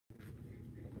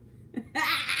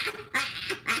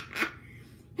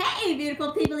Hey,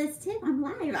 beautiful people, it's Tiff. I'm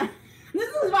live. This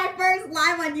is my first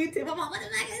live on YouTube. I'm like, what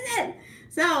the heck is this?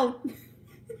 So,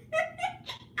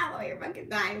 I'm over here fucking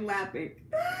dying laughing.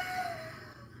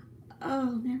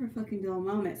 Oh, never fucking dull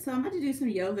moment. So, I'm about to do some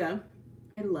yoga.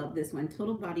 I love this one.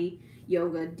 Total body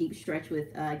yoga, deep stretch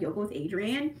with yoga with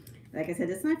Adriene. Like I said,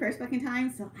 this is my first fucking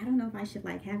time, so I don't know if I should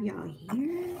like have y'all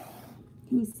here.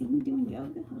 Can you see me doing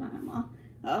yoga? Hold on, I'm all.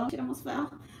 Oh shit, almost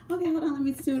fell. Okay, hold on, let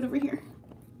me do it over here.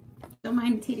 Don't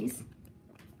mind the titties.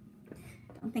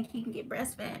 Don't think he can get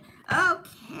breastfed.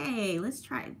 Okay, let's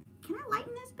try it. Can I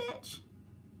lighten this bitch?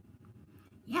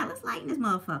 Yeah, let's lighten this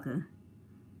motherfucker.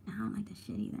 I don't like this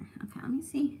shit either. Okay, let me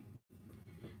see.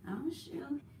 Oh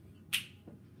shoot.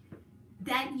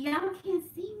 That y'all can't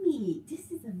see me.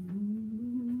 This is a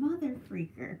mother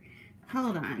freaker.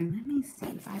 Hold on. Let me see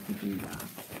if I can do y'all.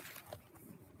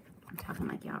 I'm talking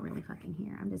like y'all really fucking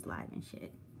here. I'm just live and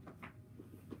shit.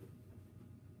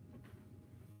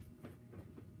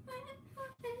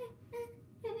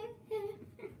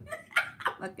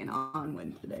 I'm fucking on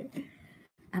one today.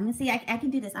 I'm gonna see. I can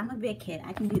do this. I'm a big kid.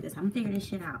 I can do this. I'm gonna figure this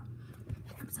shit out.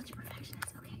 I'm such a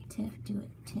perfectionist. Okay, Tiff, do it.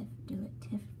 Tiff, do it.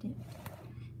 Tiff, do it.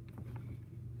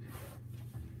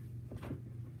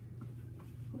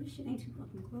 Oh, this shit ain't too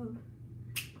fucking close.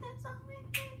 That's all we want.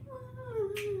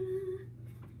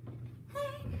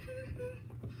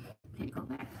 Okay, go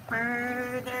back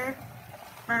further.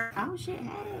 Oh shit!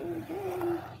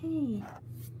 Hey.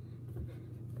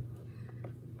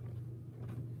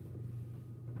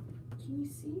 Can you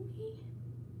see me?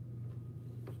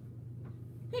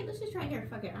 Hey, let's just try here.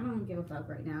 Fuck it. I don't give a fuck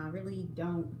right now. I really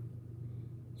don't.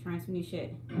 Trying some new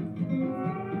shit.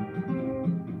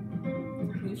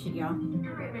 New shit, y'all.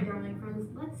 Alright, my darling friends,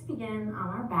 let's begin on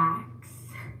our backs.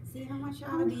 See how much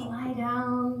y'all be. Lie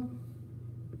down.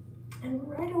 And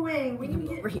right away, when you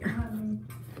get over here.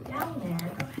 down there,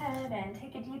 go ahead and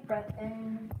take a deep breath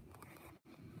in.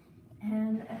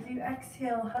 And as you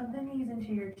exhale, hug the knees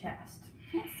into your chest.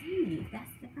 You can't see me.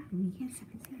 That's the problem. You can't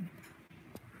fucking see me.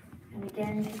 And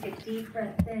again, take a deep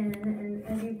breath in. And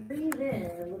as you breathe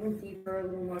in, a little deeper, a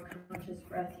little more conscious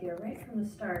breath here, right from the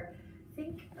start.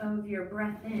 Think of your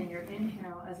breath in, your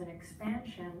inhale, as an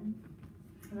expansion.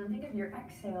 And then think of your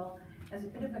exhale as a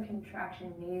bit of a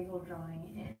contraction, navel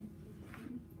drawing in.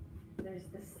 There's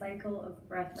this cycle of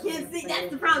breath. Can't see.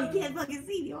 That's the problem. You can't fucking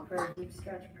see me. For a deep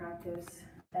stretch practice,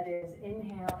 that is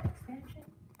inhale, expansion,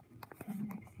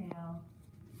 and exhale,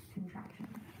 contraction.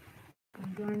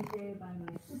 I'm joined today by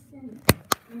my assistant,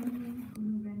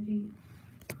 Benji.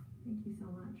 Thank you so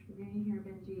much for being here,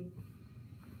 Benji.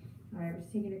 All right, we're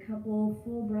just taking a couple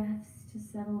full breaths to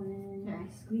settle in. Okay.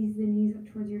 Squeeze the knees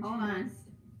up towards your Hold chest. on.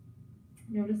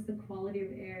 Notice the quality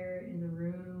of air in the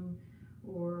room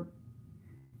or...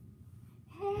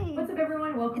 Hey. What's up,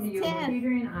 everyone? Welcome to Yoga with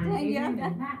Adriene. I'm Adriene,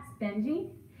 and that's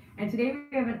Benji. And today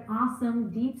we have an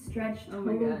awesome deep stretch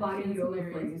total body yoga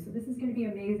for you. So this is going to be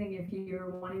amazing if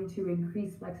you're wanting to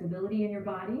increase flexibility in your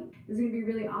body. This is going to be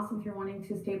really awesome if you're wanting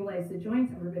to stabilize the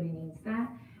joints. Everybody needs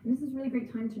that. And this is a really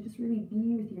great time to just really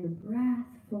be with your breath,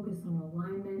 focus on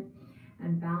alignment,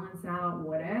 and balance out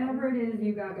whatever it is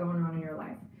you got going on in your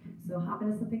life. So hop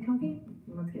into something comfy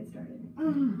and let's get started.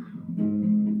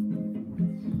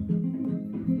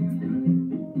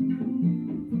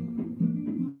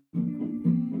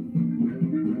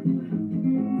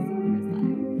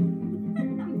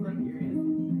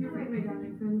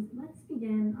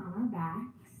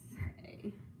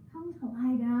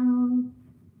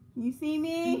 You see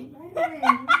me?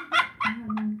 Down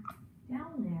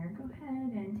there, go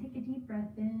ahead and take a deep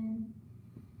breath in.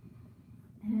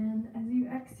 And as you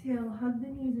exhale, hug the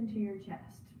knees into your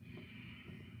chest.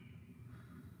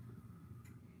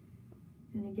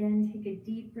 And again, take a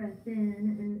deep breath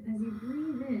in. And as you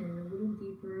breathe in, a little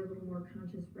deeper, a little more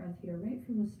conscious breath here, right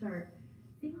from the start.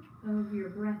 Think of your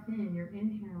breath in, your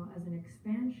inhale, as an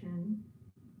expansion.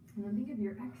 And then think of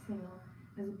your exhale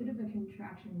as a bit of a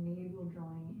contraction, navel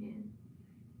drawing in.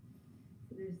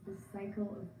 So there's this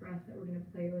cycle of breath that we're going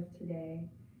to play with today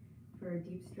for a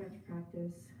deep stretch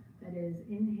practice. That is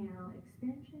inhale,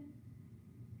 expansion,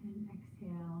 and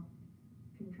exhale,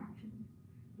 contraction.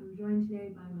 I'm joined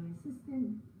today by my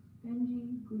assistant,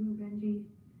 Benji, Guru Benji.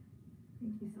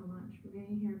 Thank you so much for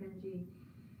being here, Benji.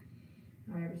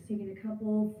 All right, we're just taking a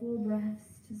couple full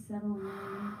breaths to settle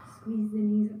in. Squeeze the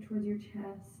knees up towards your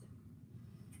chest.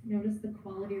 Notice the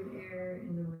quality of air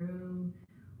in the room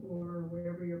or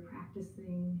wherever you're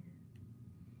practicing.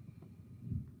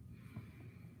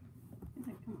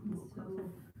 So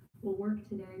we'll work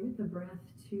today with the breath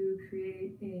to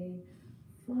create a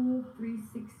full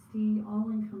 360,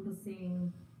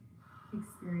 all-encompassing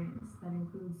experience.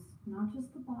 not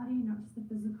just the body, not just the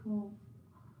physical,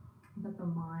 but the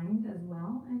mind as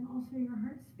well, and also your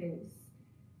heart space.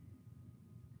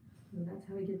 So that's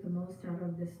how we get the most out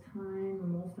of this time, the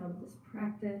most out of this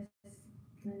practice.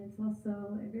 And it's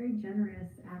also a very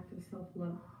generous act of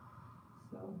self-love.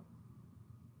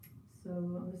 So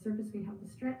on the surface we have the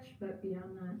stretch, but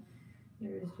beyond that,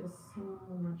 there is just so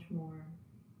much more.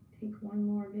 Take one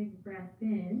more big breath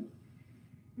in.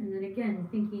 And then again,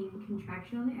 thinking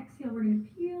contraction on the exhale, we're going to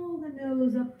peel the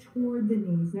nose up toward the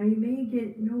knees. Now you may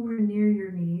get nowhere near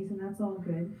your knees, and that's all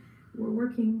good. We're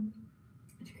working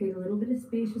to create a little bit of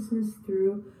spaciousness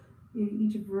through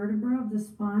each vertebra of the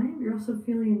spine. You're also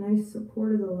feeling a nice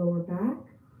support of the lower back.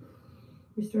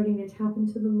 You're starting to tap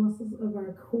into the muscles of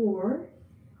our core.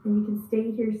 And you can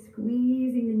stay here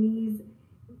squeezing the knees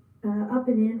up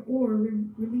and in, or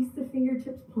release the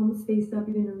fingertips, palms face up.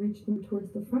 You're going to reach them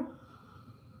towards the front.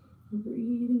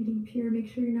 Breathing deep here. Make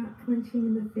sure you're not clenching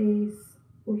in the face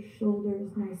or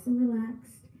shoulders. Nice and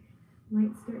relaxed.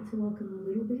 Might start to welcome a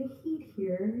little bit of heat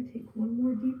here. Take one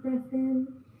more deep breath in.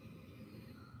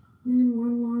 And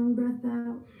one long breath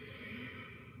out.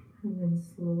 And then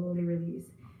slowly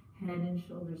release. Head and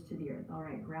shoulders to the earth. All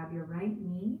right, grab your right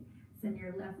knee. Send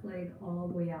your left leg all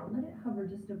the way out. Let it hover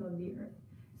just above the earth.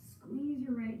 Squeeze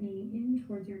your right knee in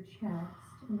towards your chest.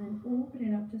 And then open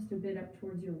it up just a bit up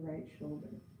towards your right shoulder.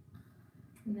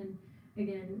 And then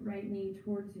again, right knee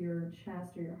towards your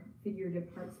chest or your figurative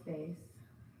heart space.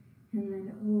 And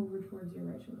then over towards your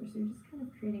right shoulder. So you're just kind of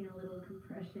creating a little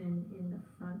compression in the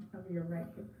front of your right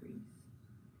hip crease.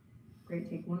 Great,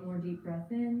 take one more deep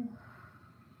breath in.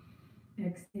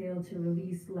 Exhale to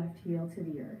release left heel to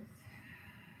the earth.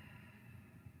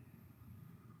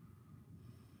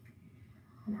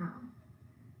 Now,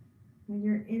 when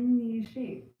you're in these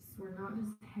shapes, we're not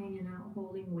just hanging out,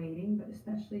 holding, waiting, but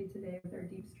especially today with our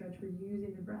deep stretch, we're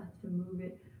using the breath to move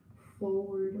it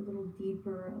forward a little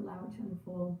deeper, allow it to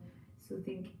unfold. So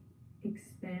think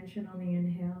expansion on the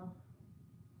inhale,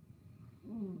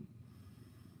 and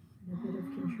a bit of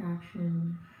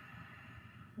contraction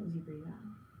as you breathe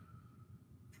out.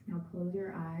 Now close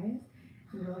your eyes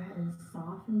and go ahead and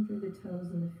soften through the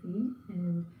toes and the feet.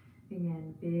 And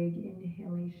again, big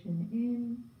inhalation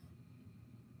in.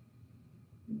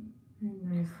 And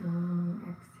nice long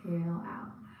exhale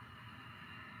out.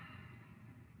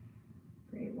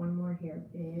 Great, one more here.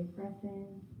 Big breath in.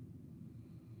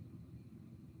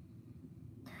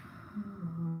 And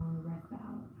long breath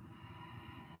out.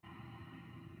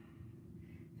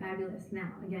 Fabulous.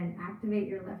 Now, again, activate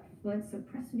your left foot. So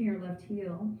press into your left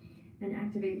heel and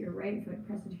activate your right foot.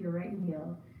 Press into your right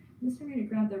heel. This time you're going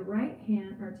to grab the right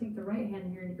hand, or take the right hand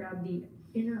and you're going to grab the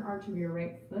inner arch of your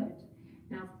right foot.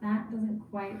 Now, if that doesn't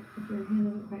quite, if your hand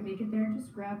doesn't quite make it there,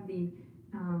 just grab the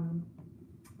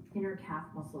inner calf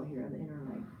muscle here, the inner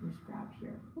leg. Just grab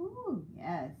here. Ooh,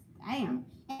 yes. Damn.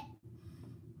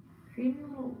 Creating a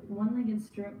little one-legged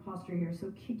stirrup posture here.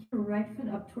 So kick your right foot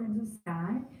up towards the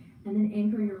sky and then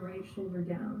anchor your right shoulder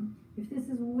down. If this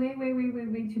is way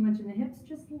too much in the hips,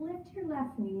 just lift your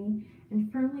left knee and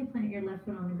firmly plant your left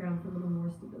foot on the ground for a little more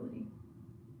stability.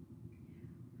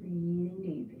 Breathing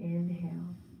deep.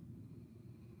 Inhale.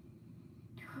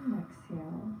 And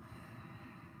exhale.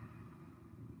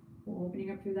 Opening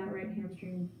up through that right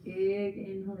hamstring. Big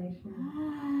inhalation.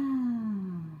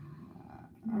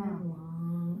 And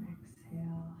long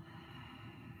exhale.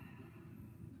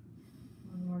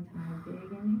 One more time.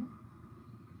 Big inhale.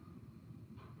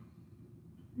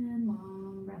 And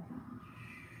long breath out.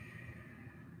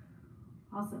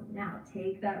 Awesome. Now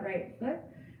take that right foot.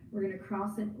 We're going to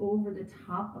cross it over the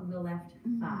top of the left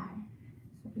thigh.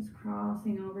 So just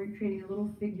crossing over, creating a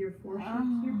little figure 4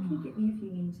 shape here. Peek at me if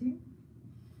you need to.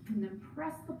 And then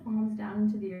press the palms down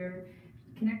into the earth.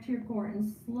 Connect to your core and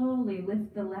slowly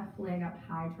lift the left leg up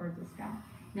high towards the sky.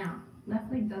 Now,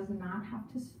 left leg does not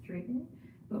have to straighten,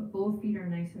 but both feet are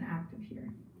nice and active here.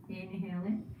 Inhale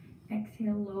in.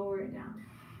 Exhale, lower it down.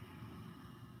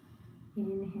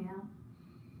 Inhale.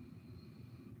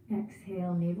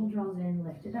 Exhale, navel draws in,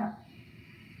 lift it up.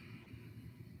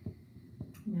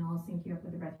 Now I'll sync you up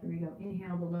with the breath. Here we go.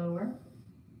 Inhale to lower.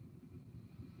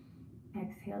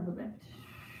 Exhale to lift.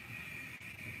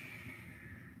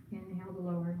 Inhale to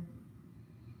lower.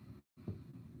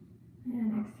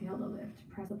 And exhale to lift.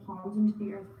 Press the palms into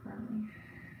the earth firmly.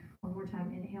 One more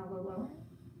time. Inhale to lower.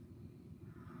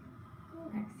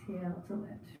 And exhale to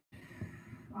lift.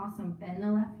 Awesome. Bend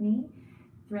the left knee.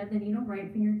 Thread the needle.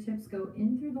 Right fingertips go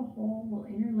in through the hole. We'll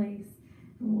interlace.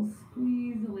 And we'll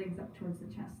squeeze the legs up towards the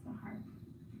chest, the heart.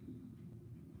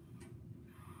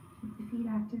 Keep the feet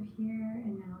active here.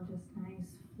 And now just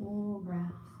nice full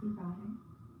breaths. You got it.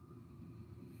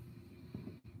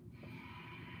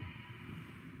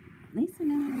 At least I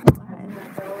know How did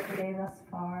that go today thus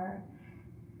far?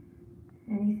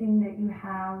 Anything that you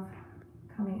have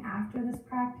coming after this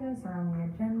practice or on the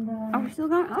agenda? Oh, we're still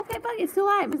going? Okay, but it's still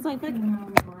live. It's like,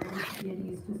 Around the mind,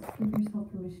 deities, just give yourself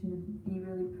permission to be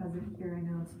really present here. I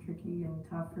know it's tricky and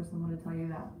tough for someone to tell you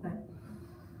that, but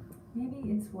maybe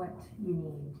it's what you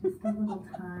need. Just a little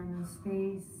time and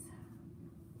space,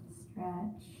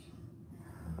 stretch,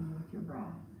 and be with your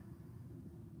breath.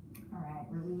 All right,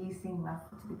 releasing left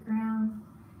foot to the ground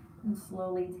and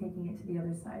slowly taking it to the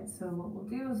other side. So what we'll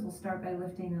do is we'll start by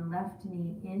lifting the left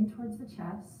knee in towards the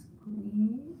chest,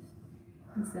 squeeze,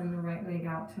 and send the right leg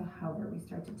out to hover. We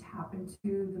start to tap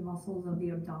into the muscles of the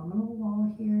abdominal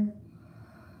wall here.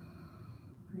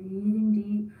 Breathing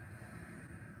deep.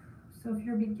 So if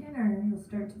you're a beginner, you'll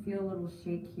start to feel a little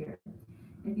shake here.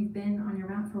 If you've been on your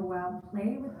mat for a while,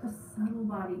 play with the subtle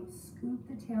body. Scoop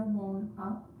the tailbone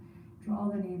up, draw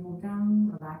the navel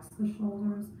down, relax the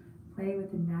shoulders, play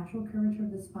with the natural curvature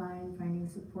of the spine, finding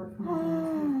support from the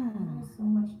hands. There's so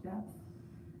much depth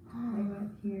to play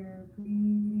with here.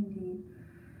 Breathing deep.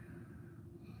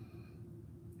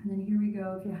 And then here we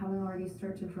go. If you haven't already,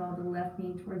 start to draw the left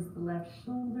knee towards the left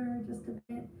shoulder just a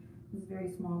bit. This is a very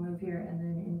small move here, and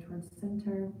then in towards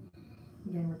center.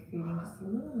 Again, we're creating just a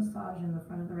little massage in the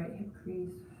front of the right hip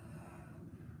crease.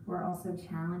 We're also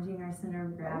challenging our center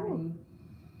of gravity.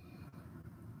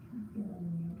 Feel it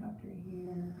in the abductor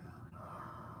here.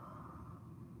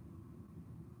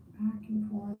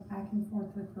 Back and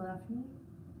forth with the left knee.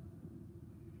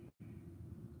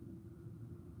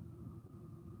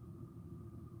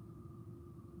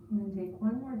 And then take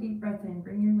one more deep breath in.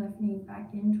 Bring your left knee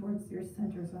back in towards your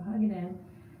center. So hug it in.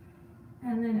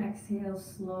 And then exhale,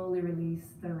 slowly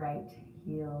release the right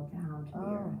heel down to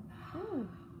the earth.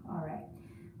 All right.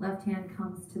 Left hand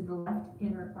comes to the left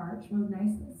inner arch. Move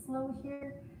nice and slow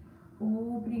here.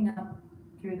 Opening up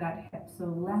through that hip. So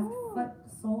left foot,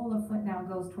 sole of foot now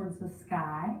goes towards the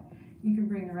sky. You can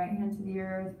bring the right hand to the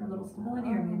earth for a little stability,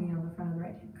 or maybe on the front of the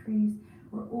right hip crease.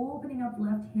 We're opening up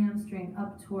left hamstring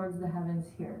up towards the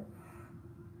heavens here.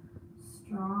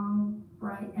 Strong,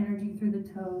 bright energy through the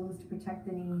toes to protect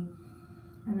the knee.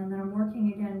 And then I'm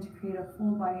working again to create a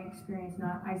full body experience,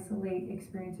 not isolate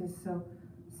experiences. So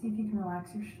see if you can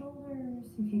relax your shoulders,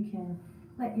 see if you can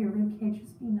let your rib cage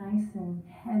just be nice and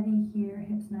heavy here,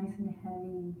 hips nice and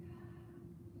heavy.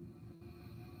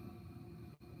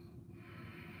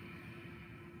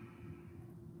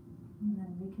 And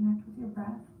then reconnect with your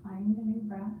breath, find a new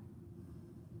breath.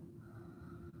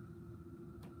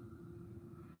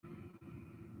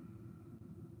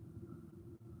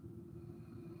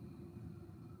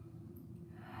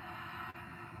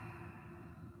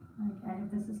 Again,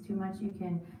 if this is too much, you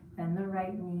can bend the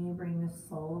right knee, bring the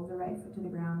sole of the right foot to the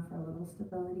ground for a little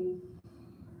stability.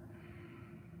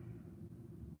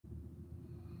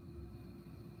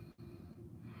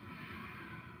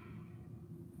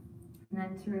 And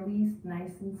then to release,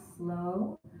 nice and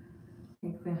slow,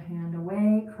 take the hand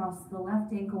away, cross the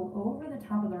left ankle over the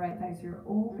top of the right thigh. So you're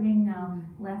opening now,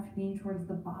 left knee towards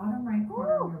the bottom right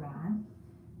corner of your mat.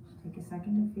 Just take a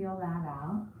second to feel that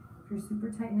out. If you're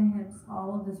super tight in the hips,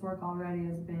 all of this work already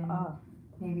has been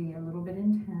maybe a little bit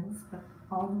intense, but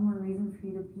all the more reason for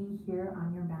you to be here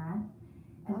on your mat.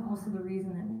 And also the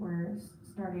reason that we're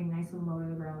starting nice and low to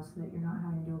the ground so that you're not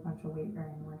having to do a bunch of weight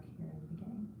bearing work here in the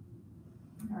beginning.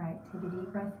 All right, take a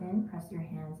deep breath in, press your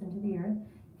hands into the earth.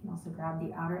 You can also grab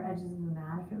the outer edges of the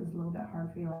mat if it was a little bit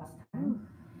hard for you last time.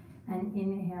 And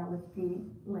inhale, lift the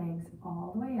legs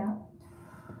all the way up.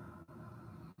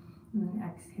 And then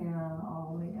exhale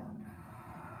all the way down.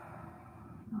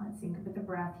 Now let's sync up with the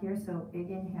breath here. So big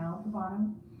inhale at the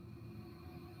bottom.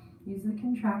 Use the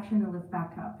contraction to lift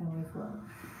back up and we flow.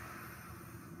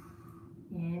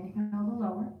 Inhale to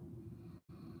lower.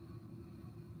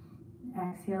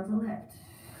 Exhale to lift.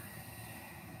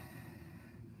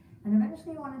 And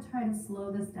eventually you want to try to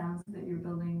slow this down so that you're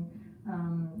building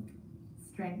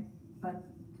strength, but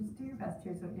just do your best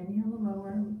here. So inhale to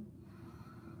lower,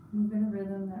 move in a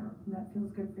rhythm that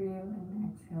feels good for you,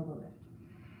 and exhale to lift.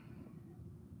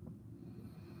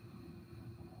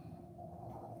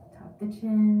 Tuck the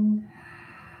chin.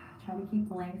 Try to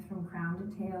keep length from crown to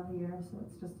tail here, so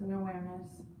it's just an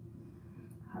awareness.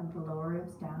 Hug the lower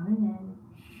ribs down and in.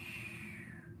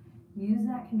 Use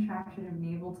that contraction of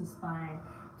navel to spine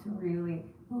to really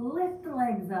lift the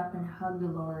legs up and hug the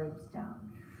lower ribs down.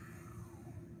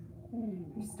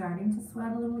 You're starting to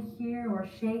sweat a little here or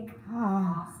shake.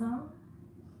 Awesome.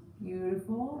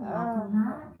 Beautiful. Welcome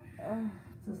that.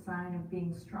 It's a sign of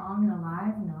being strong and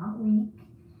alive, not weak.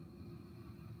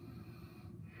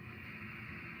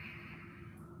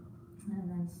 And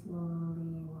then slowly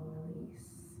we'll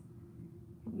release.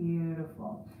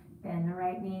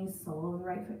 right knee, sole of the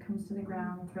right foot comes to the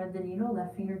ground, thread the needle,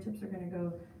 left fingertips are going to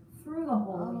go through the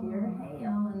hole here,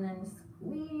 hail, and then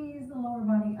squeeze the lower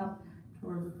body up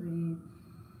towards the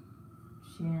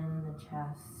chin, the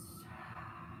chest.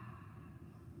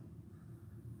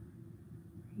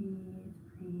 Breathe,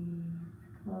 breathe,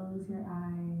 close your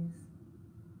eyes,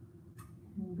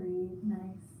 and breathe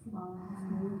nice, long,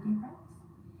 smooth, deep breaths.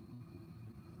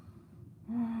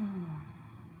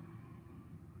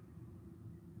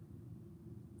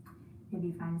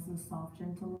 Maybe find some soft,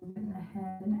 gentle movement in the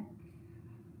head and neck.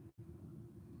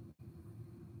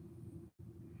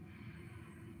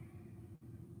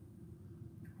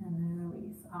 And then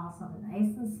release. Awesome.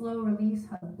 Nice and slow release.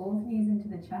 Hug both knees into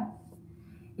the chest.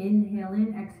 Inhale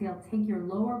in, exhale. Take your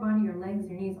lower body, your legs,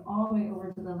 your knees all the way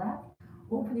over to the left.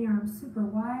 Open the arms super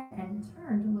wide and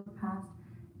turn to look past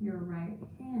your right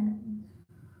hand.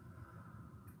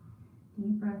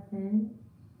 Deep breath in.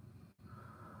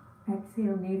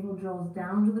 Exhale, navel draws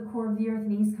down to the core of the earth,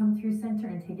 knees come through center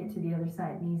and take it to the other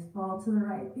side. Knees fall to the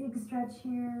right, big stretch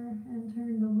here, and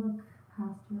turn to look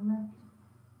past your left.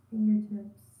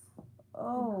 Fingertips.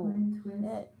 And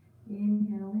twist.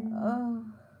 Inhale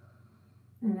in.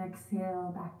 And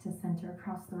exhale, back to center.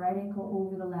 Cross the right ankle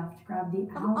over the left. Grab the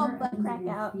outer edges of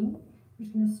your feet. You're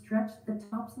just going to stretch the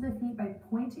tops of the feet by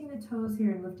pointing the toes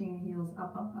here and lifting the heels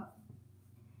up, up, up.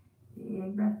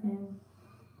 Big breath in.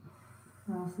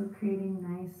 We're also creating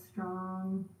nice,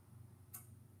 strong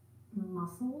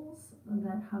muscles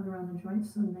that hug around the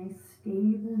joints. So nice,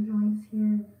 stable joints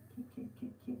here. Kick, kick,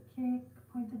 kick, kick, kick.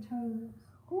 Point the toes.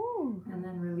 Ooh. And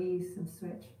then release and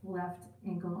switch. Left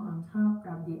ankle on top.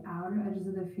 Grab the outer edges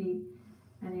of the feet.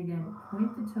 And again,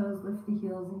 point the toes, lift the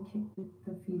heels, and kick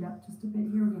the feet up just a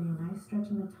bit here. We're getting a nice stretch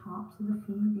in the tops of the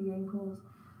feet, the ankles,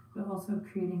 but also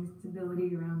creating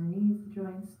stability around the knees, the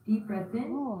joints. Deep breath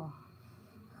in. Oh.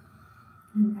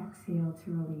 And exhale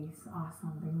to release.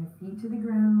 Awesome. Bring the feet to the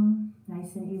ground.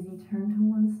 Nice and easy. Turn to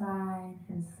one side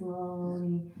and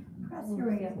slowly press your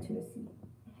way up to a seat.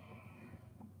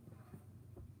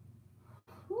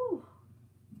 Whew.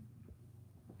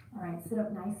 All right, sit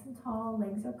up nice and tall.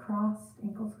 Legs are crossed,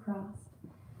 ankles crossed.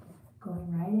 Going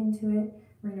right into it.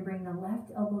 We're going to bring the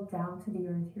left elbow down to the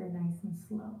earth here, nice and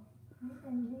slow. Right,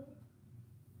 Benji?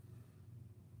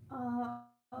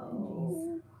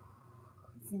 Benji's.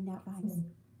 Zen out vibes.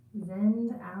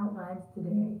 Zen out vibes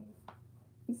today.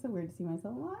 It's so weird to see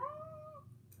myself.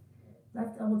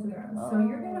 Left elbow to the ground. So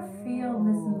you're going to feel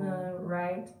this in the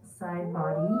right side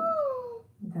body,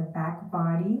 the back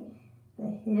body, the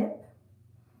hip.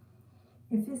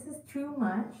 If this is too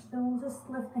much, then we'll just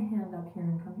lift the hand up here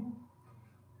and come in.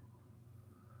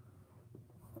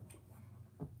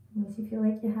 Once you feel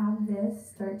like you have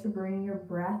this, start to bring your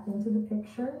breath into the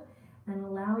picture and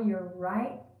allow your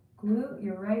right glute,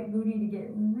 your right booty to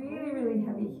get really, really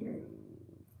heavy here.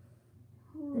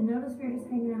 Then notice we're just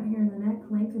hanging out here in the neck,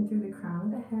 lengthen through the crown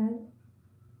of the head.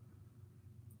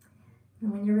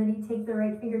 And when you're ready, take the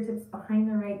right fingertips behind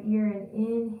the right ear and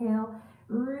inhale.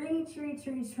 Reach, reach,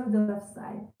 reach toward the left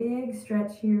side. Big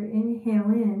stretch here. Inhale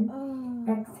in.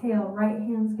 Exhale, right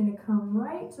hand's going to come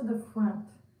right to the front.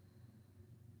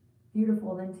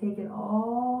 Beautiful. Then take it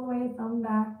all the way, thumb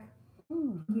back.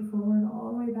 Pinky forward,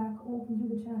 all the way back, open to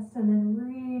the chest, and then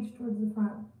reach towards the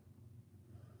front.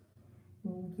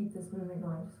 And keep this movement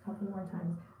going just a couple more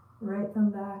times. Right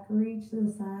thumb back, reach to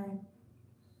the side.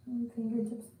 And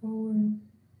fingertips forward.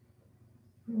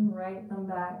 And right thumb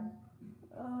back.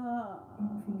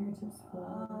 And fingertips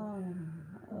forward.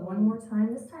 One more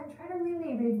time. This time, try to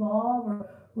really revolve or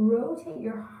rotate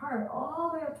your heart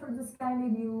all the way up towards the sky.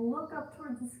 Maybe look up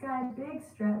towards the sky. Big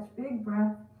stretch, big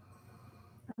breath.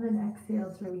 And then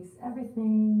exhale to release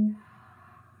everything.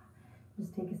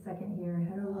 Just take a second here.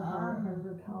 Head over heart, head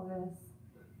over pelvis.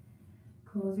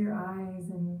 Close your eyes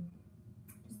and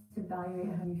just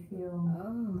evaluate how you feel.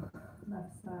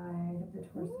 Left side of the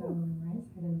torso and right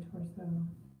side of the torso.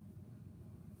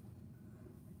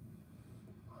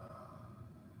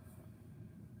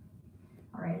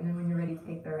 All right, and then when you're ready,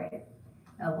 take the right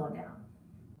elbow down.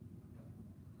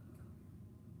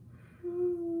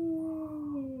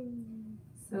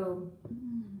 So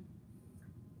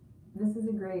this is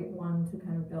a great one to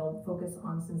kind of build focus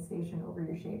on sensation over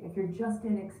your shape. If you're just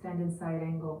in extended side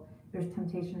angle, there's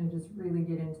temptation to just really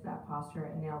get into that posture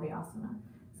and nail the asana.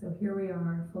 So here we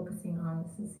are focusing on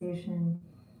sensation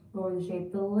over the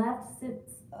shape. The left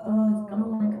sits, it's gonna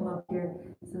want to come up here.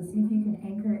 So see if you can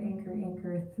anchor, anchor,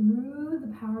 anchor through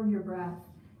the power of your breath.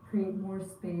 Create more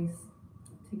space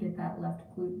to get that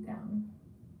left glute down.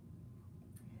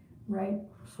 Right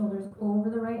shoulders over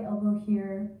the right elbow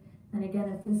here. And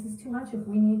again, if this is too much, if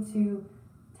we need to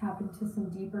tap into some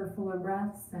deeper, fuller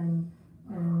breaths and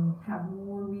have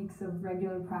more weeks of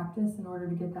regular practice in order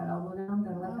to get that elbow down,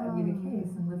 then let that be the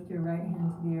case and lift your right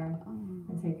hand to the earth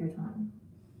and take your time.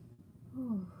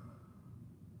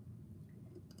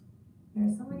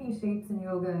 There's so many shapes in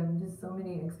yoga and just so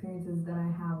many experiences that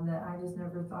I have that I just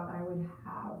never thought I would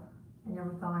have. I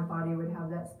never thought my body would have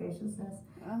that spaciousness.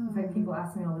 In fact, people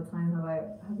ask me all the time,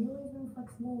 have you always been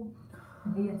flexible?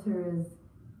 And the answer is,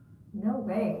 no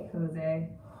way, Jose.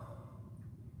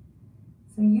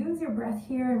 So use your breath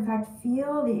here. In fact,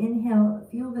 feel the inhale,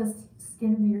 feel the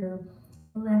skin of your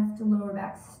left lower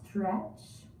back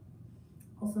stretch.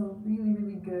 Also really,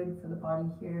 really good for the body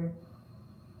here.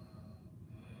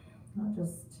 Not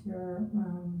just your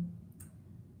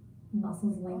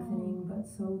muscles lengthening, but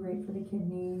so great for the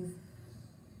kidneys.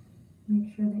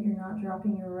 Make sure that you're not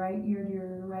dropping your right ear to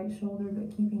your right shoulder, but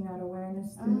keeping that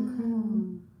awareness through the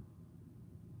crown.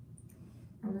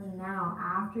 And then now,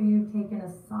 after you've taken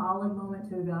a solid moment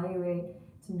to evaluate,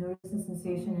 to notice the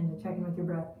sensation and to check in with your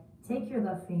breath, take your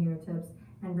left fingertips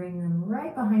and bring them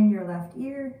right behind your left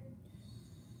ear.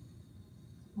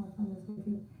 More fun this way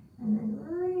too. And then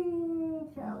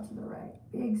reach out to the right.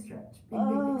 Big stretch. Big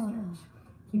stretch.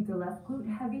 Keep the left glute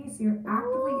heavy so you're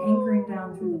actively anchoring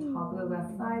down through the top of the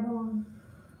left thigh bone.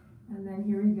 And then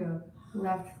here we go.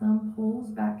 Left thumb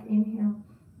pulls back. Inhale.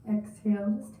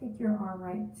 Exhale. Just take your arm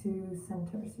right to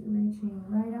center. So you're reaching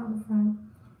right out in front.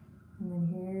 And then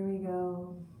here we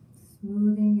go.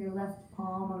 Smoothing your left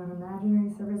palm on an imaginary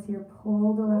surface here.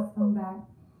 Pull the left thumb back.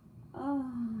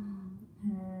 And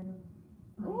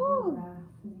find your breath.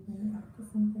 So you bring it back to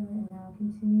center. And now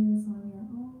continue this on your own.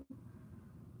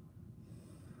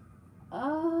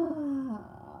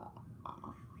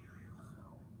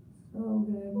 So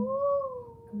good.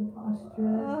 Good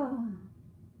posture.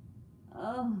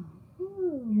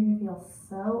 You're gonna feel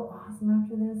so awesome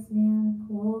after this, man.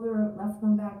 Pull the left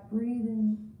thumb back, breathe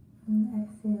in, and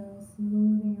exhale,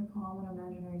 smoothing your palm on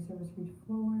imaginary surface, reach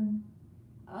forward.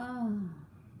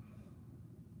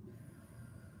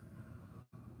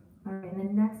 Alright, and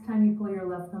then next time you pull your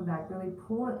left thumb back, really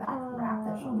pull it back, wrap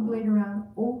that shoulder blade around,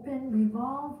 open,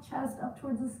 revolve, chest up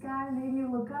towards the sky, maybe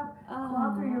you look up,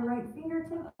 claw through your right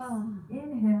fingertips,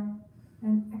 inhale,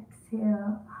 and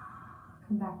exhale,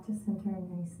 come back to center,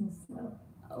 nice and slow.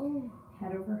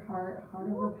 Head over heart, heart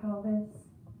over pelvis.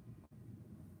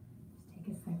 Just take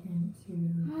a second to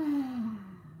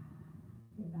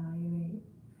evaluate,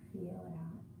 feel it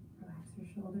out, relax your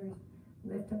shoulders,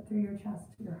 lift up through your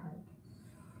chest to your heart.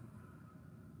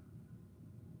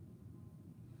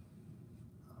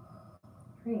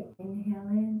 Great, inhale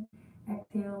in,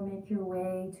 exhale, make your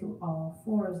way to all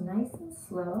fours, nice and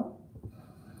slow.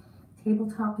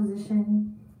 Tabletop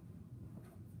position.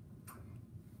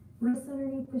 Wrists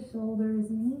underneath the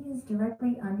shoulders, knees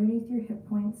directly underneath your hip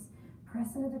points.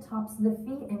 Press into the tops of the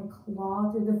feet and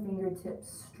claw through the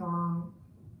fingertips strong.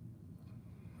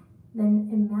 Then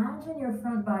imagine your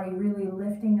front body really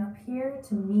lifting up here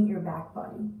to meet your back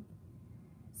body.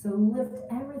 So lift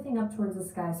everything up towards the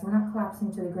sky. So we're not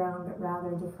collapsing to the ground, but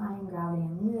rather defying gravity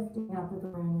and lifting up with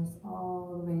awareness all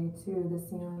the way to the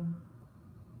ceiling.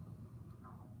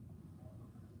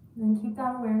 Then keep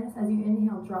that awareness as you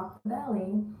inhale, drop the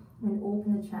belly and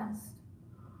open the chest.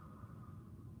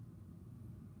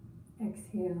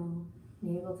 Exhale,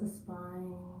 navel to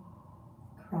spine,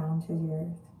 crown to the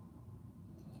earth.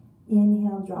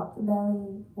 Inhale, drop the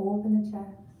belly, open the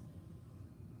chest.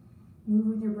 Move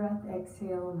with your breath,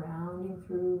 exhale, rounding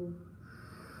through.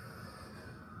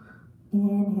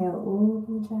 Inhale,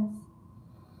 open the chest.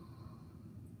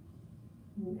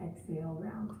 And exhale,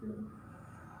 round through.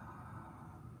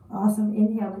 Awesome.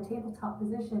 Inhale, the tabletop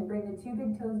position. Bring the two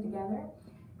big toes together.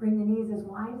 Bring the knees as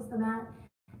wide as the mat.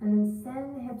 And then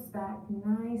send the hips back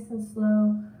nice and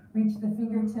slow. Reach the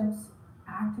fingertips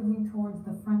actively towards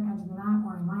the front edge of the mat,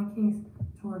 or in my case,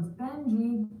 towards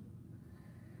Benji.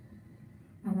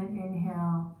 And then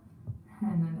inhale,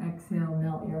 and then exhale,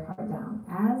 melt your heart down.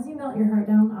 As you melt your heart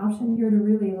down, option here to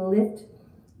really lift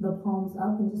the palms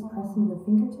up and just press into the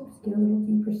fingertips, get a little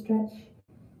deeper stretch.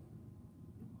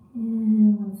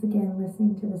 And once again,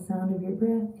 listening to the sound of your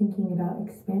breath, thinking about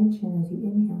expansion as you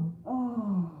inhale.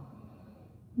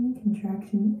 And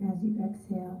contraction as you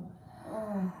exhale.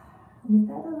 And if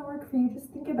that doesn't work for you,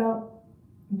 just think about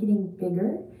getting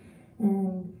bigger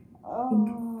and think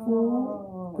full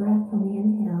breath on the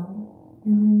inhale,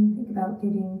 and then think about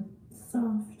getting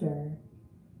softer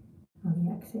on the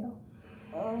exhale.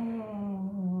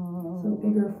 So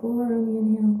bigger, fuller on the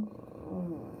inhale,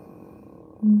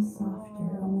 and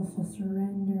softer, almost a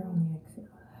surrender on the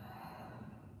exhale.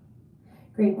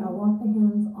 Great, now walk the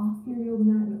hands off your yoga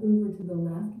mat and over to the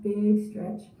left. Big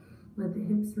stretch. Let the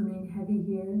hips remain heavy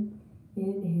here.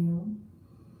 Inhale.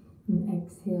 And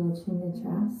exhale, chin to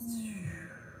chest.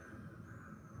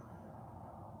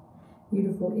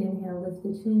 Beautiful. Inhale, lift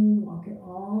the chin. Walk it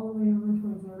all the way over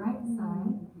towards the right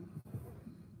side.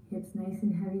 Hips nice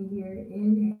and heavy here.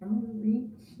 Inhale,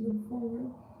 reach, look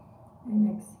forward. And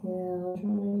exhale,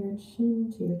 draw your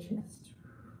chin to your chest.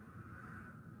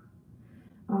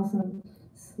 Awesome.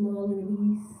 Slowly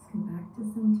release, come back to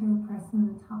center, press on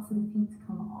the tops of the feet,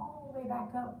 come all the way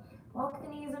back up. Walk the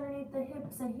knees underneath the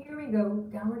hips, and here we go.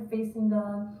 Downward facing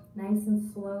dog, nice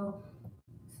and slow.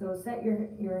 So set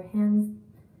your hands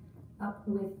up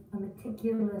with a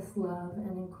meticulous love,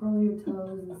 and then curl your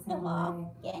toes the same way.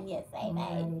 Can you say And that?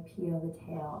 then peel the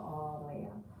tail all the way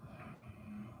up.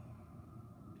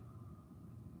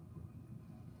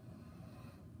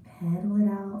 Pedal it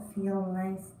out, feel a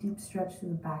nice deep stretch to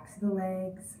the backs of the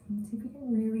legs. And see if you can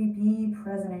really be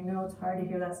present. I know it's hard to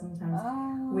hear that sometimes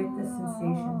with the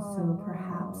sensation, so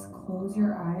perhaps close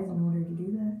your eyes in order to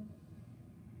do that.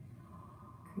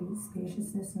 Create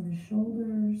spaciousness in the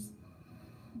shoulders.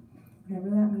 Whatever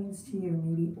that means to you,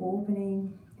 maybe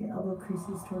opening the elbow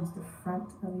creases towards the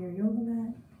front of your yoga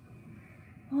mat.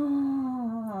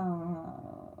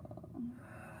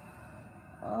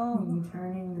 Maybe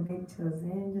turning the big toes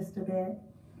in just a bit.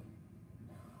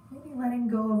 Maybe letting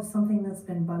go of something that's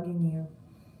been bugging you.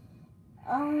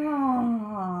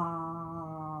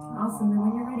 Awesome. And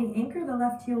when you're ready, anchor the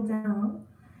left heel down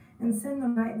and send the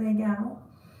right leg out.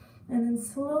 And then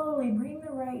slowly bring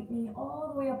the right knee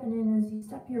all the way up and in. As you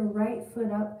step your right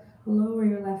foot up, lower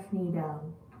your left knee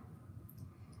down.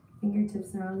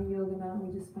 Fingertips are on the yoga mat.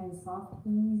 We just find soft,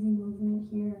 easy movement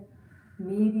here.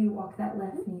 Maybe you walk that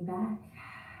left knee back.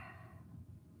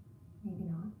 Maybe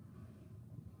not.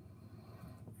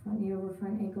 Front knee over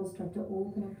front ankle, start to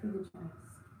open up through the chest.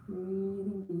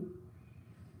 Breathing deep.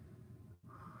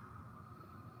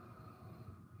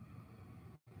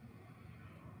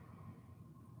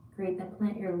 Great, then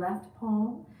plant your left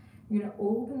palm. You're going to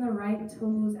open the right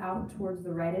toes out towards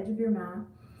the right edge of your mat.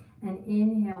 And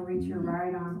inhale, reach your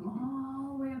right arm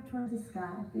all the way up towards the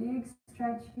sky. Big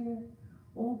stretch here,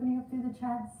 opening up through the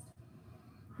chest.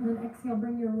 And then exhale,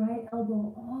 bring your right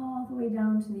elbow all the way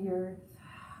down to the earth.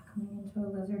 Coming into a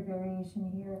lizard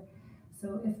variation here.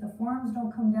 So if the forearms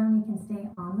don't come down, you can stay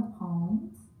on the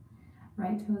palms.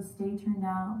 Right toes stay turned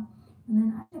out. And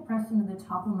then I can press into the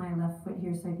top of my left foot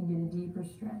here so I can get a deeper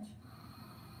stretch.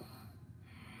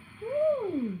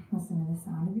 Listen to the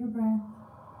sound of your breath.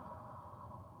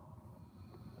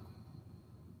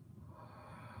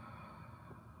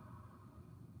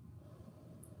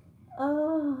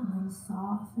 And then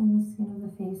soften the skin of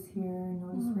the face here.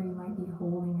 Notice where you might be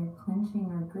holding or clenching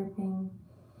or gripping.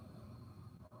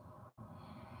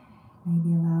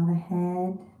 Maybe allow the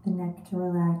head, the neck to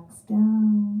relax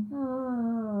down.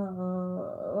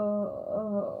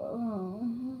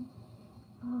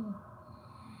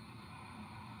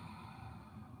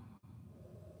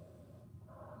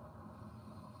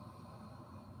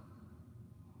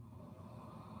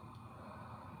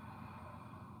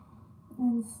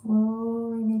 And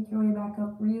slowly make your way back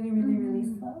up. Really, really, really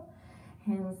slow.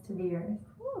 Hands to the earth.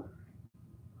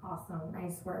 Awesome,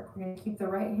 nice work. We're going to keep the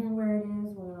right hand where it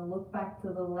is. We're going to look back to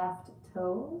the left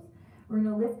toes. We're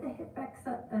going to lift the hip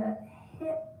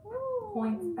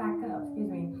points back up,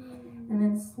 and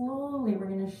then slowly we're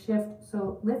going to shift.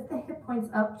 So lift the hip points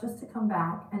up just to come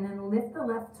back, and then lift the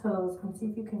left toes and see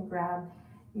if you can grab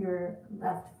your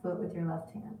left foot with your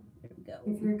left hand. There we go.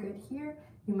 If you're good here,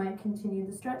 you might continue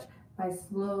the stretch by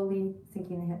slowly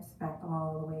sinking the hips back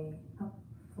all the way up,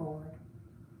 forward.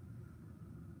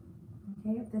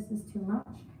 Okay, if this is too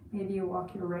much, maybe you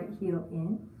walk your right heel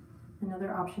in.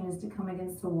 Another option is to come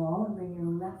against the wall and bring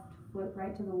your left foot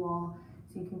right to the wall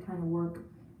so you can kind of work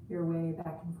your way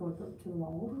back and forth up to the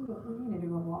wall. We're going to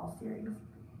do a wall series.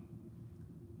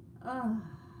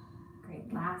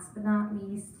 Great. Last but not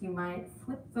least, you might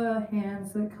flip the hand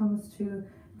so it comes to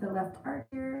the left arch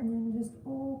here, and then just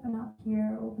open up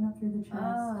here, open up through the chest.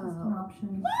 Just an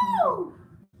option.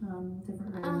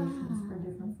 Different variations for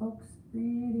different folks.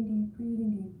 Breathing deep,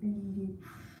 breathing deep, breathing deep.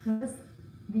 Notice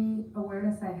the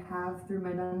awareness I have through my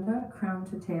danda, crown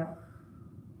to tail.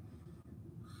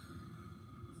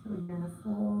 So again, a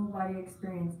full body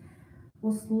experience.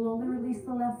 We'll slowly release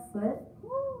the left foot.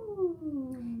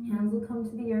 Hands will come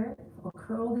to the earth. We'll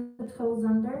curl the toes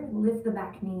under, lift the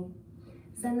back knee.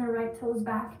 Send the right toes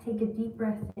back, take a deep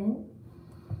breath in.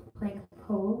 Plank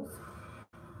pose.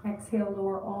 Exhale,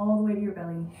 lower all the way to your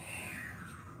belly.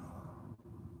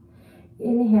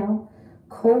 Inhale,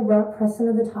 Cobra, press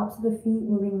into the tops of the feet,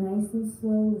 moving nice and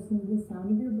slow. Listen to the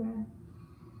sound of your breath.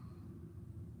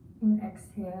 And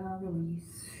exhale,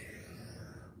 release.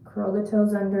 Curl the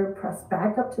toes under, press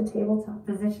back up to tabletop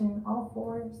position, all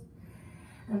fours.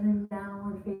 And then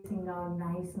downward facing dog,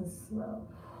 nice and slow.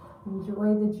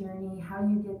 Enjoy the journey, how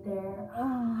you get there.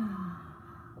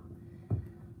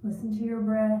 Listen to your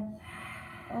breath.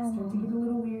 Start to get a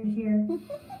little weird here.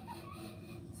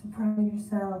 Surprise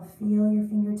yourself. Feel your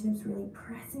fingertips really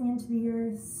pressing into the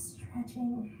earth,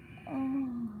 stretching.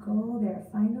 Go there.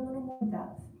 Find a little more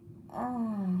depth.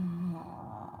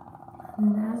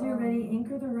 And as you're ready,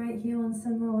 anchor the right heel and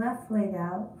send the left leg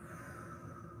out.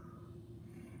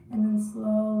 And then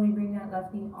slowly bring that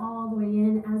left knee all the way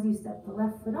in. As you step the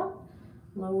left foot up,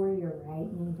 lower your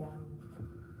right knee down.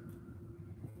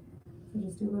 So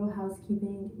just do a little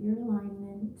housekeeping, get your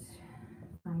alignment,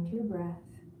 find your breath,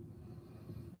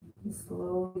 and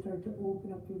slowly start to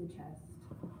open up through the chest.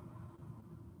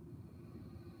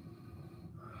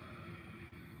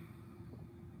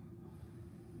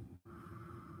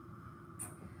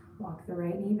 Walk the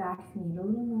right knee back if you need a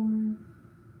little more.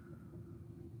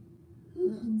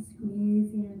 And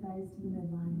squeeze the inner thighs to the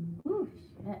midline. Ooh,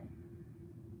 shit.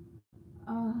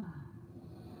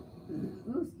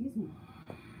 Ooh, excuse me.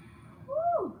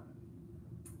 Woo!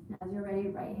 As you're ready,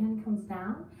 right hand comes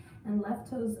down and left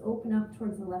toes open up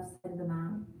towards the left side of the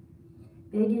mat.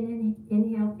 Big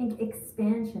inhale, think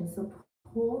expansion. So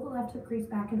pull the left hip crease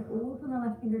back and open the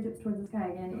left fingertips towards the sky.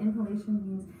 Again, inhalation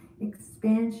means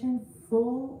expansion,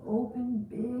 full, open,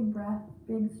 big breath,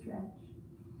 big stretch.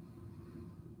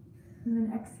 And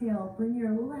then exhale, bring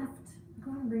your left,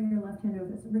 go ahead and bring your left hand over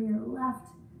this. Bring your left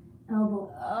elbow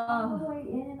all the way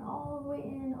in, all the way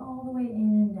in, all the way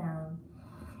in and down.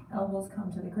 Elbows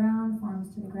come to the ground, forearms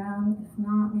to the ground. If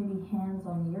not, maybe hands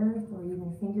on the earth or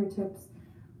even fingertips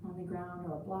on the ground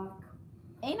or a block.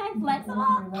 Ain't I flexible?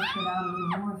 Open your left foot out a little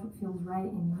more if it feels right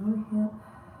in your hip.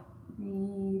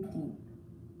 Breathe deep.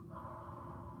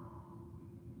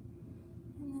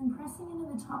 And then pressing into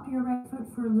the top of your right foot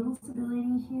for a little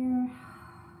stability here.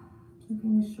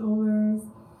 Keeping the shoulders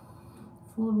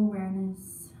full of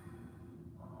awareness.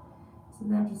 So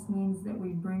that just means that we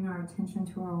bring our attention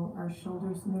to our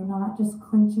shoulders and they're not just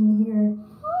clenching here.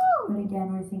 But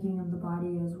again, we're thinking of the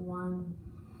body as one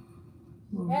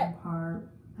moving part.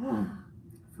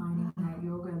 Finding that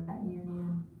yoga, that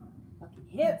union. Fucking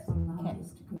hips. Allow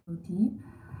us to go deep.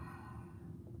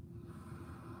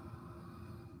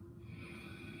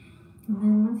 And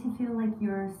then once you feel like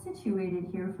you're situated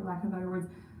here, for lack of better words,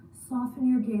 soften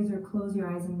your gaze or close your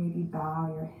eyes and maybe bow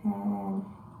your head,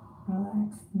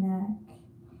 relax the neck,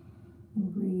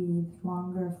 and breathe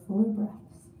longer, fuller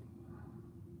breaths.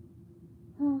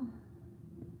 Woo!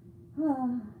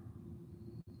 Woo!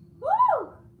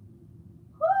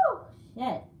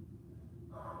 Shit.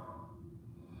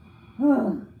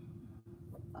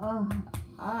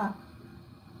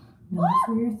 Notice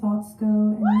where your thoughts go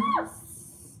and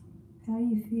notice how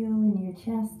you feel in your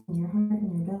chest, in your heart,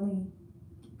 in your belly.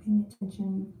 Keep paying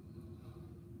attention.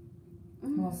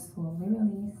 We'll slowly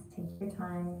release. Take your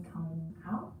time. Come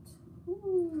out.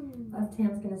 Left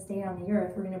hand's going to stay on the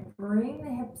earth. We're going to bring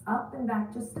the hips up and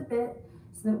back just a bit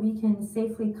so that we can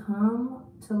safely come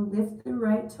to lift the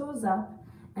right toes up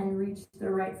and reach the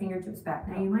right fingertips back.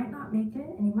 Now you might not make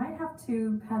it and you might have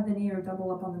to pad the knee or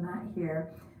double up on the mat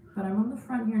here. But I'm on the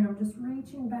front here and I'm just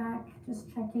reaching back, just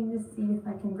checking to see if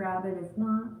I can grab it. If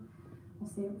not, I'll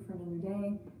save it for another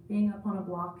day. Being up on a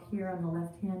block here on the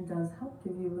left hand does help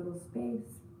give you a little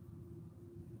space.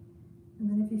 And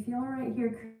then if you feel all right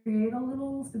here, create a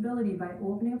little stability by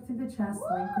opening up through the chest,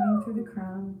 lengthening through the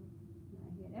crown.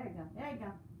 There we go. There we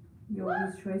go.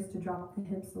 Yogi's choice to drop the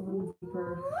hips a little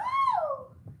deeper.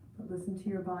 But listen to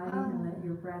your body and let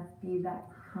your breath be that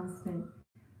constant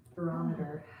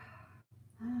barometer.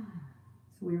 So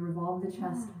we revolved the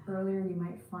chest earlier. You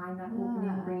might find that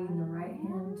opening, bringing the right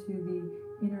hand to the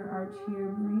inner arch here,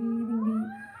 breathing deep.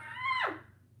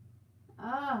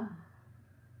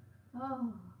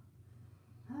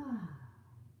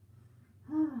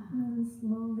 And then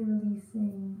slowly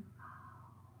releasing.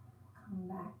 Come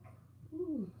back.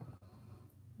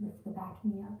 Lift the back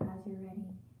knee up as you're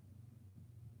ready.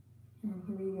 And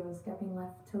here we go, stepping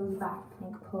left toes back,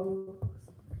 plank pose.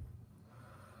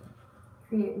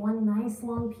 Create one nice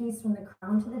long piece from the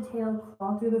crown to the tail,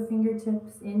 claw through the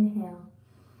fingertips, inhale.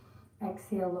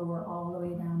 Exhale, lower all the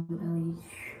way down the belly.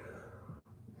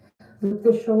 Loop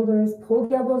the shoulders, pull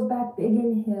the elbows back, big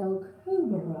inhale,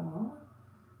 cobra.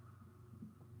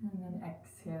 And then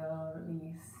exhale,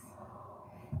 release.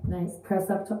 Nice, press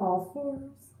up to all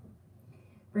fours.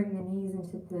 Bring the knees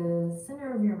into the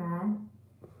center of your mat.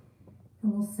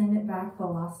 And we'll send it back,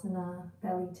 Balasana,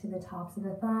 belly to the tops of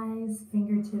the thighs,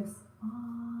 fingertips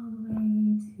all the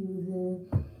way to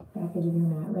the back edge of your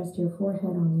mat. Rest your forehead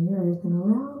on the earth and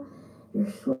allow your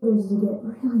shoulders to get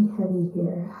really heavy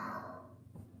here.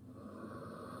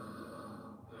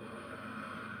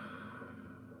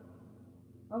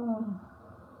 Oh.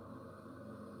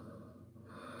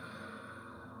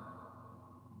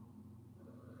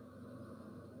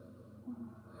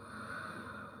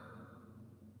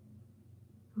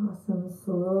 Awesome.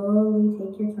 Slowly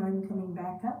take your time coming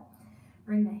back up.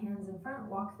 Bring the hands in front,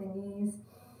 walk the knees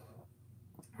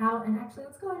out. And actually,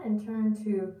 let's go ahead and turn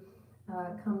to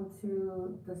come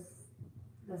to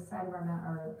the side of our mat,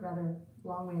 or rather,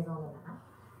 long ways on the mat.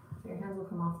 So your hands will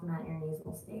come off the mat, your knees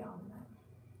will stay on the mat.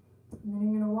 And then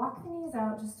you're going to walk the knees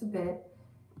out just a bit,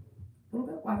 a little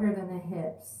bit wider than the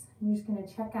hips. You're just going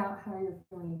to check out how you're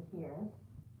feeling here.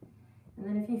 And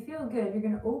then if you feel good, you're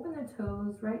going to open the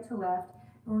toes right to left.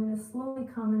 And we're going to slowly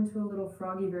come into a little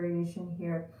froggy variation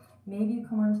here. Maybe you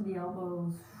come onto the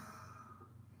elbows.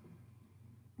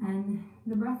 And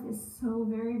the breath is so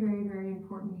very, very, very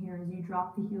important here as you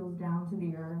drop the heels down to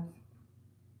the earth.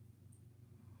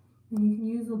 And you can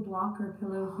use a block or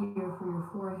pillow here for your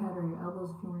forehead or your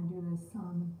elbows if you want to do this,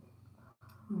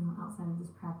 outside of this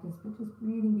practice. But just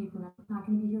breathing deep enough. I'm not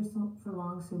going to be here for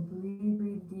long, so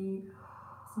breathe deep.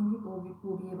 Some people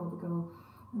will be able to go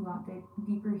a lot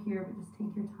deeper here, but just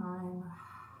take your time.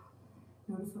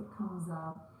 Notice what comes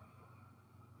up.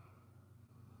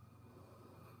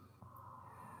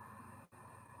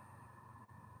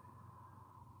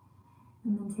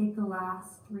 And then take the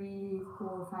last 3,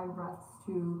 4, 5 breaths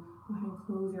to go ahead and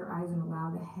close your eyes and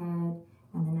allow the head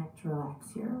and the neck to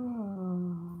relax here.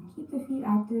 Keep the feet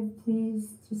active,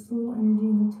 please. Just a little energy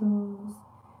in the toes.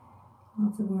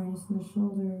 Lots of awareness in the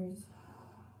shoulders.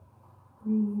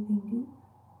 Breathing deep.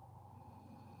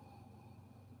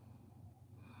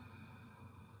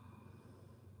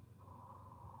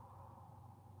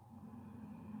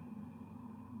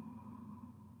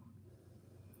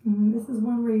 And this is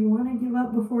one where you want to give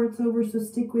up before it's over, so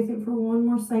stick with it for one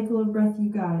more cycle of breath. You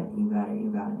got it, you got it,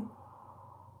 you got it.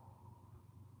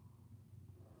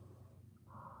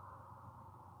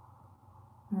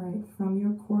 All right, from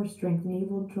your core strength,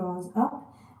 navel draws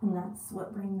up, and that's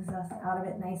what brings us out of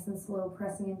it nice and slow,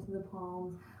 pressing into the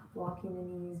palms, walking the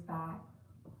knees back.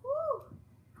 Woo!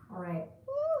 All right,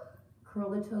 curl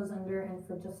the toes under, and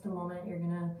for just a moment, you're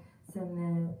gonna send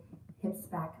the hips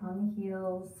back on the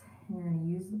heels. And you're going to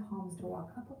use the palms to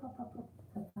walk up the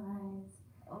thighs.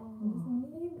 And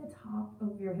just knead the top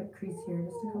of your hip crease here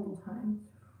just a couple times.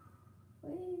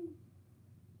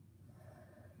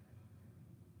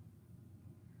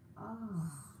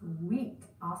 Sweet.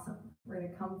 Awesome. We're going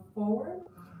to come forward.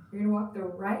 You're going to walk the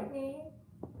right knee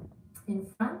in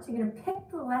front. You're going to pick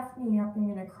the left knee up and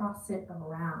you're going to cross it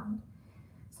around.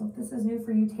 So if this is new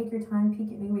for you, take your time,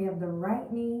 peek at me. We have the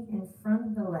right knee in front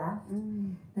of the left.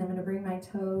 Then I'm going to bring my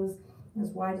toes as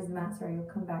wide as the mat. Sorry, you'll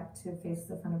come back to face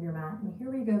the front of your mat. And here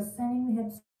we go, sending the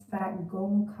hips back,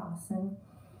 Gomukhasana,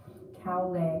 cow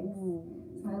legs.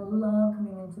 So I love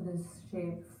coming into this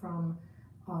shape from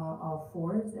all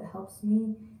fours. It helps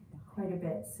me quite a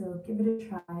bit. So give it a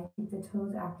try. Keep the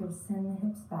toes active, send the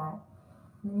hips back.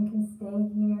 And then you can stay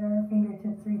here,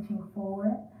 fingertips reaching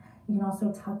forward. You can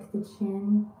also tuck the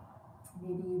chin.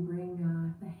 Maybe you bring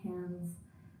the hands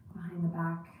behind the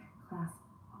back, clasp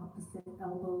opposite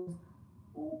elbows,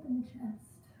 open the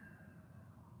chest.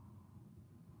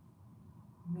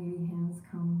 Maybe hands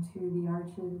come to the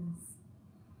arches.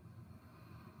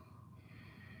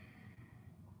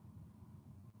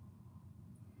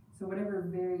 So whatever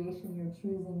variation you're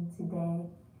choosing today,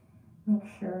 make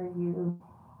sure you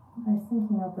are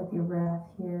syncing up with your breath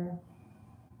here.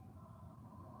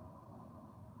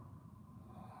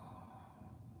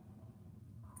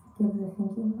 Give the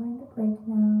thinking mind a break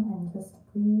now and just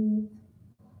breathe.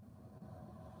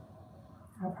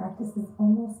 Our practice is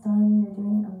almost done. You're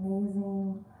doing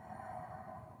amazing.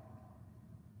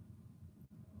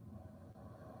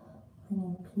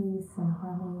 Bringing peace and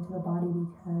harmony to the body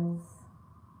because,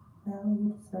 well,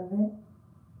 you deserve it.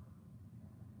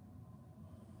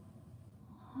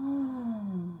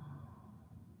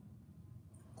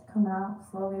 To come out,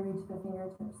 slowly reach the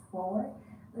fingertips forward.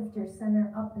 Lift your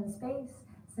center up in space.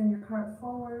 Send your heart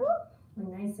forward. When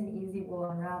nice and easy, we'll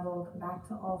unravel. Come back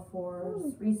to all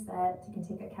fours. Reset. You can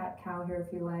take a cat-cow here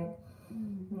if you like.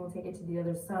 And we'll take it to the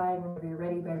other side whenever you're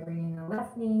ready by bringing the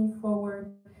left knee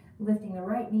forward, lifting the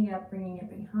right knee up, bringing it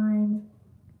behind,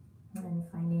 and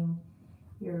finding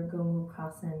your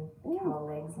Gomukhasana, cow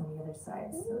legs on the other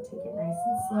side. So take it nice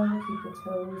and slow. Keep the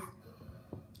toes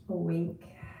awake.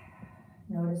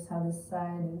 Notice how this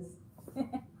side is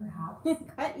perhaps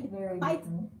very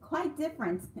different. Quite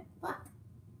different. What?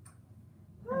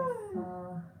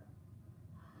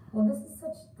 Well,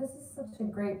 this is such a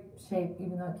great shape,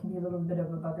 even though it can be a little bit of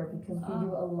a bugger, because if you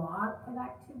do a lot of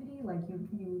activity, like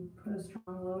you put a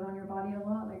strong load on your body a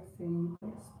lot, like say you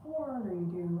play a sport or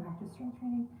you do active strength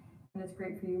training, and it's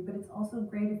great for you. But it's also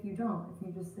great if you don't. If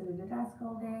you just sit at a desk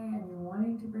all day and you're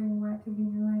wanting to bring more activity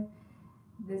in your life,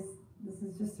 this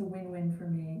is just a win-win for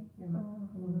me, in my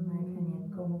opinion.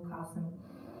 Gomukhasana.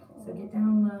 So get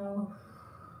down low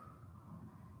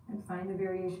and find a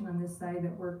variation on this side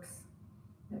that works,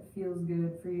 that feels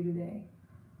good for you today.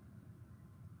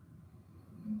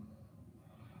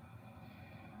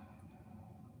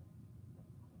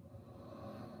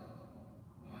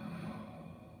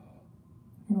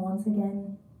 And once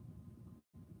again,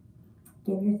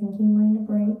 give your thinking mind a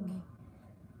break.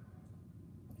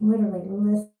 Literally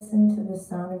listen to the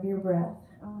sound of your breath.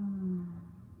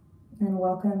 And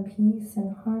welcome peace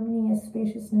and harmony and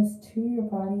spaciousness to your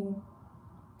body,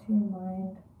 to your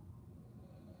mind.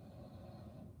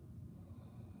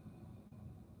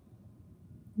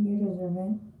 You deserve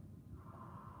it.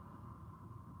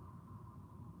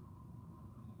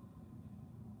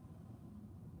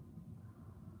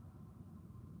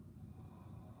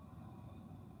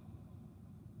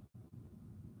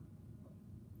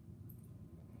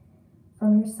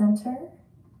 From your center,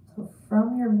 so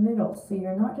from your middle, so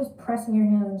you're not just pressing your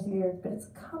hands into the earth, but it's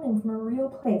coming from a real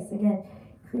place. Again,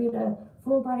 create a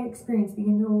full body experience.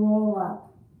 Begin to roll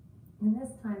up. And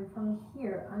this time from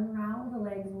here, unravel the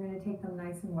legs. We're going to take them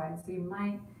nice and wide. So you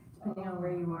might, depending on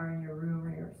where you are in your room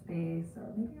or your space,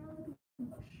 or maybe you're on the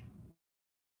beach.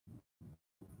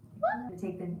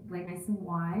 Take the leg nice and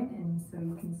wide, and so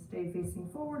you can stay facing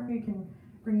forward, or you can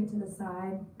bring it to the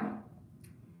side.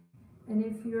 And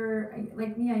if you're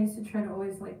like me, I used to try to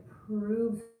always like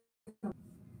prove something.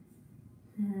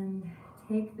 And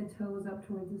take the toes up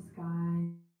towards the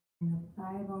sky, and the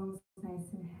thigh bones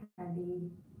nice and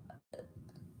heavy.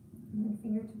 And the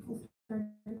fingertips will start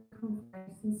to come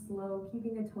nice and slow,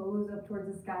 keeping the toes up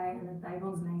towards the sky and the thigh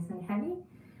bones nice and heavy.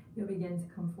 You'll begin to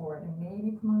come forward, and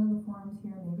maybe come onto the forearms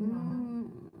here, maybe not.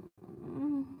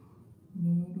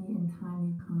 Maybe in time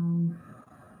you come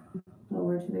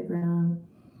lower to the ground.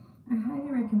 I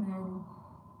highly recommend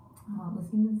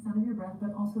listening to the sound of your breath,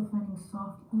 but also finding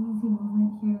soft, easy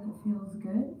movement here that feels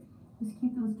good. Just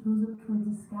keep those toes up towards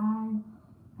the sky,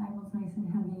 thigh bones nice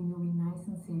and heavy, and you'll be nice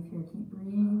and safe here. Keep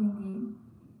breathing deep.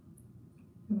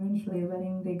 Eventually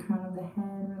letting the crown of the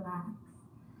head relax.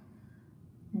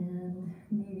 And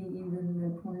maybe even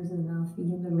the corners of the mouth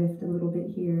begin to lift a little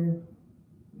bit here.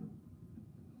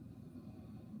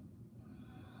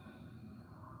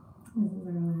 This is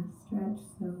our last stretch,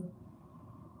 so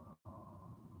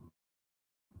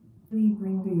really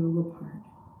bring the yoga part.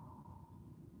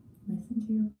 Listen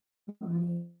to your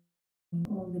body,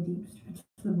 all the deep stretch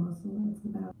of the muscle. It's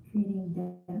about creating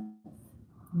depth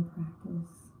in the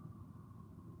practice,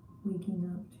 waking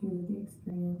up to the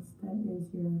experience that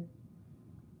is your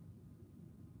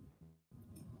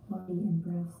body and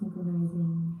breath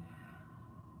synchronizing,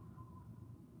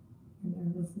 your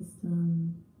nervous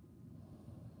system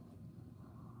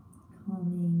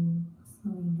calming,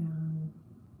 slowing down,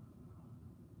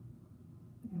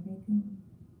 everything.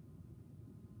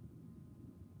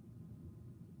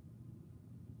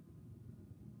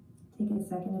 Take a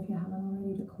second, if you haven't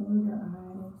already, to close your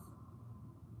eyes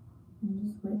and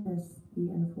just witness the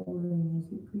unfolding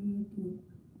as you breathe deep,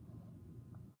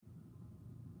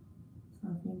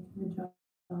 softening through the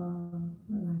jaw,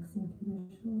 relaxing through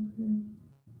the shoulders,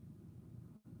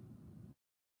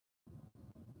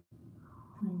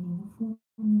 finding the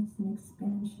fullness and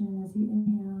expansion as you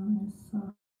inhale, and a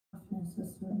softness, a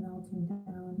sort of melting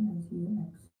down as you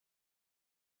exhale.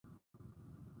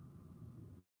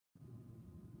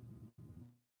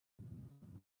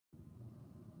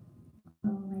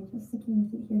 By just sticking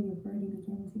with it here, you've already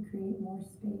begun to create more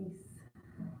space.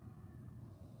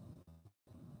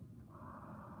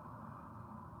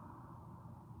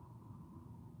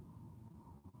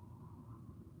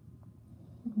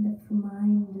 And if your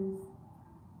mind is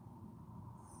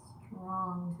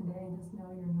strong today, just know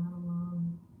you're not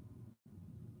alone.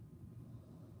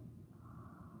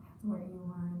 That's where you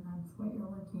are, and that's what you're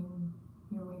working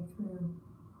your way through.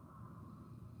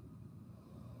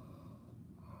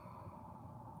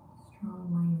 Strong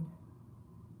mind.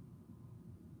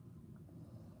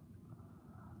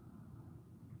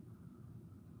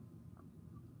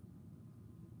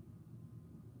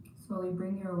 Slowly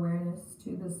bring your awareness to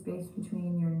the space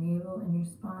between your navel and your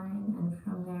spine, and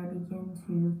from there begin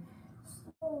to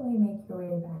slowly make your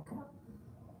way back up.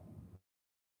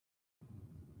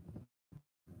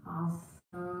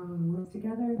 Awesome. Move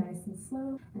together nice and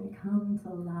slow and come to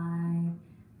lie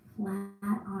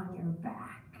flat on your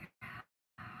back.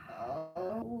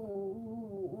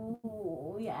 Oh,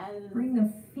 yes. Bring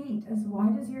the feet as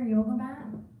wide as your yoga mat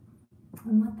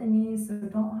and let the knees, so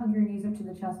don't hug your knees up to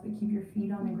the chest, but keep your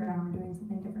feet on the ground. We're doing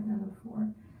something different than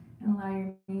before. And allow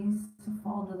your knees to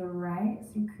fall to the right.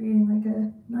 So you're creating like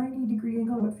a 90-degree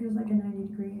angle, what feels like a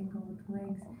 90-degree angle with the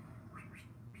legs.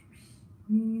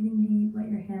 Breathing deep, let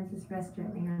your hands just rest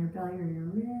gently on your belly or your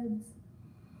ribs.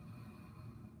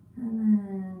 And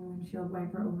then windshield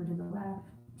wiper over to the left.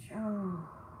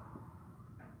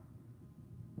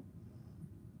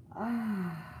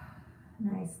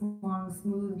 Nice, long,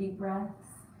 smooth, deep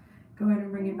breaths. Go ahead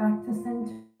and bring it back to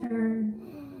center.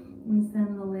 And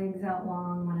send the legs out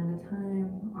long, one at a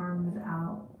time. Arms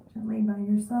out, gently by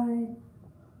your side.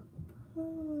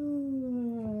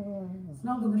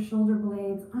 Snuggle the shoulder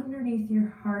blades underneath your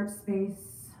heart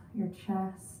space, your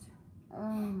chest.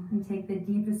 And take the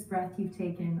deepest breath you've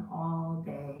taken all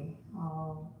day,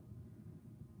 all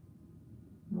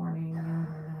morning, noon,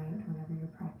 or night, whenever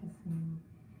you're practicing.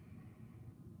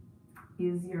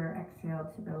 Use your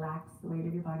exhale to relax the weight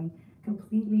of your body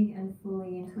completely and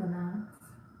fully into the mat.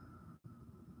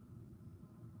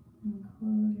 And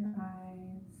close your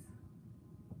eyes.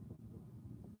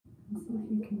 And see if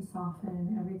you can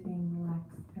soften everything, relax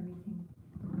everything.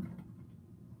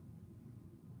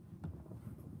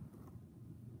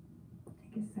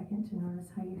 Take a second to notice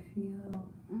how you feel.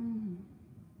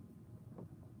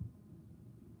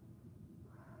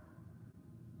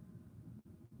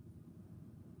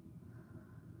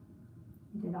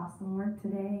 You did awesome work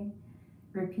today.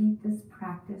 Repeat this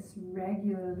practice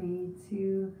regularly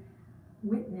to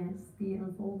witness the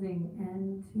unfolding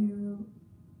and to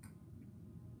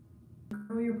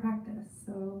grow your practice.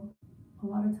 So a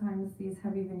lot of times these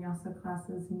heavy vinyasa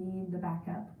classes need the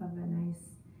backup of a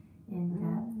nice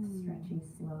in-depth, stretchy,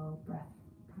 slow breath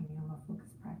pranayama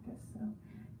focused practice. So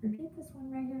repeat this one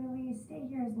regularly. Stay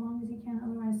here as long as you can.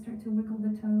 Otherwise, start to wiggle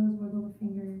the toes, wiggle the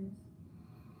fingers.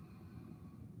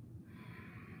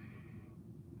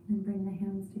 And bring the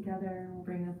hands together. We'll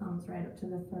bring the thumbs right up to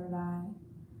the third eye.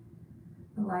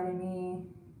 The light in me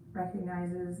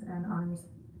recognizes and honors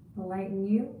the light in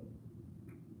you.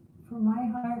 For my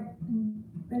heart and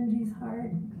Benji's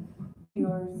heart,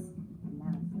 yours.